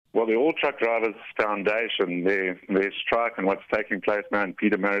Well, the All Truck Drivers Foundation, their strike and what's taking place now in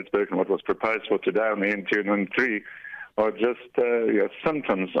Pietermaritzburg and what was proposed for today on the N2 and N3 are just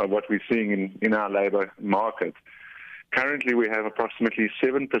symptoms of what we're seeing in our labour market. Currently, we have approximately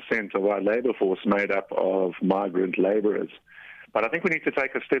 7% of our labour force made up of migrant labourers. But I think we need to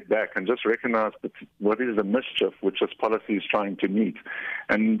take a step back and just recognize that what is the mischief which this policy is trying to meet.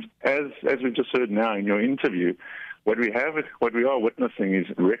 And as we just heard now in your interview, what we are witnessing is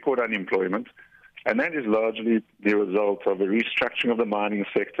record unemployment, and that is largely the result of a restructuring of the mining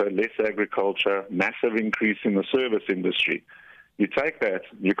sector, less agriculture, massive increase in the service industry. You take that,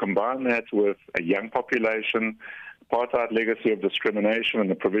 you combine that with a young population, apartheid legacy of discrimination and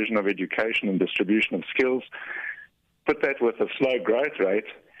the provision of education and distribution of skills, put that with a slow growth rate,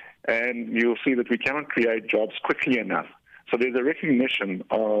 and you'll see that we cannot create jobs quickly enough. So there's a recognition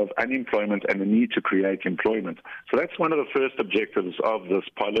of unemployment and the need to create employment. So that's one of the first objectives of this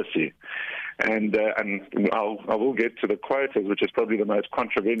policy. And I will get to the quotas, which is probably the most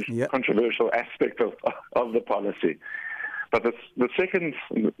controversial aspect of the policy. But the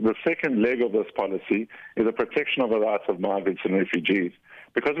second leg of this policy is the protection of the rights of migrants and refugees.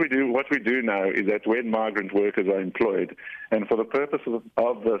 Because what we do now is that when migrant workers are employed, and for the purposes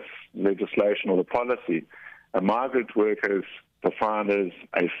of this legislation or the policy, a migrant worker is defined as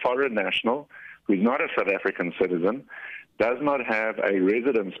a foreign national who is not a South African citizen, does not have a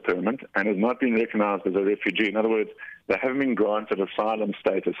residence permit, and has not been recognized as a refugee. In other words, they haven't been granted asylum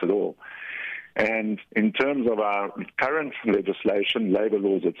status at all. And in terms of our current legislation, labour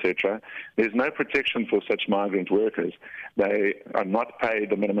laws, etc., there's no protection for such migrant workers. They are not paid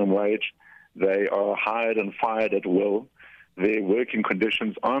the minimum wage. They are hired and fired at will. Their working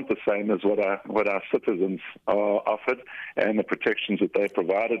conditions aren't the same as what our citizens are offered and the protections that they're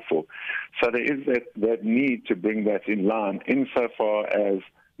provided for. So there is that need to bring that in line insofar as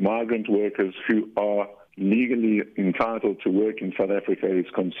migrant workers who are legally entitled to work in South Africa is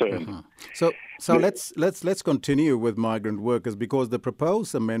concerned. So let's continue with migrant workers, because the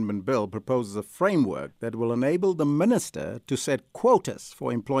proposed amendment bill proposes a framework that will enable the minister to set quotas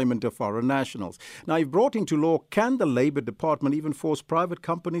for employment of foreign nationals. Now, if brought into law, can the Labour Department even force private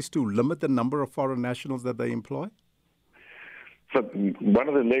companies to limit the number of foreign nationals that they employ? So one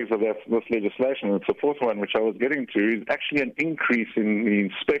of the legs of this legislation, and it's the fourth one which I was getting to, is actually an increase in the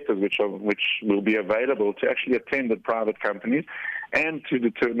inspectors which will be available to actually attend at private companies and to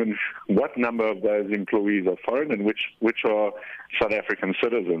determine what number of those employees are foreign and which are South African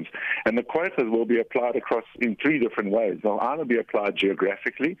citizens. And the quotas will be applied across in three different ways. They'll either be applied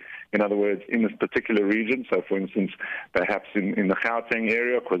geographically, in other words, in this particular region, so for instance, perhaps in the Gauteng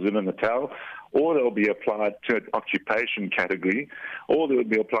area, KwaZulu-Natal, or they'll be applied to an occupation category, or they'll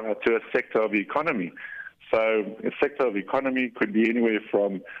be applied to a sector of the economy. So a sector of the economy could be anywhere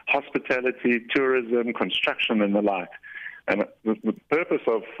from hospitality, tourism, construction, and the like. And the purpose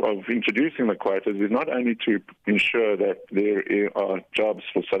of introducing the quotas is not only to ensure that there are jobs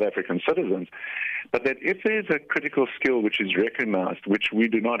for South African citizens, but that if there's a critical skill which is recognized, which we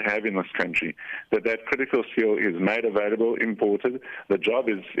do not have in this country, that critical skill is made available, imported, the job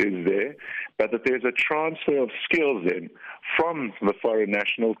is there, but that there's a transfer of skills then from the foreign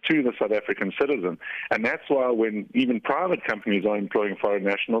national to the South African citizen. And that's why when even private companies are employing foreign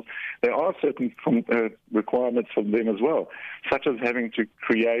nationals, there are certain requirements from them as well, such as having to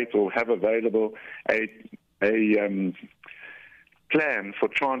create or have available a plan for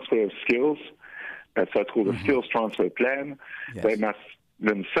transfer of skills. So it's called a skills transfer plan. Yes. They must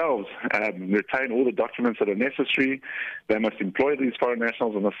themselves retain all the documents that are necessary. They must employ these foreign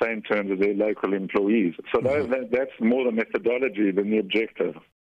nationals on the same terms as their local employees. So that's more the methodology than the objective.